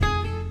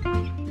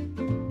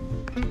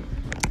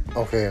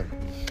Okay,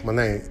 my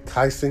name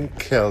Tyson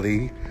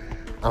Kelly.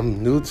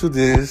 I'm new to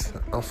this.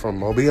 I'm from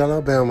Mobile,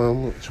 Alabama.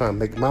 I'm trying to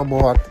make my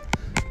mark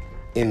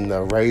in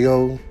the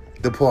radio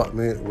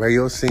department,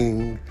 radio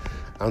scene.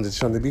 I'm just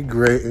trying to be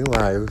great in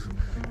life,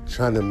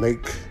 trying to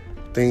make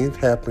things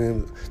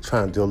happen,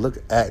 trying to do a look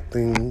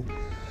acting.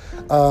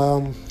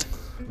 Um,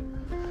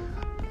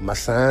 my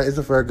sign is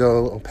a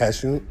Virgo. I'm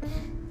passionate.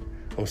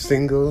 I'm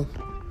single.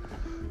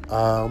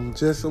 I'm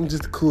just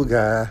a cool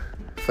guy,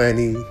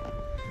 funny,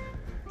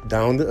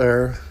 down to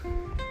earth.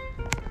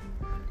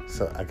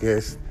 So I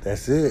guess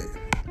that's it.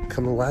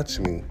 Come and watch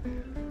me,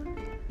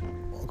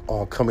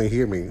 or come and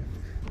hear me.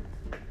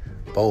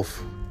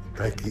 Both.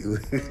 Thank you.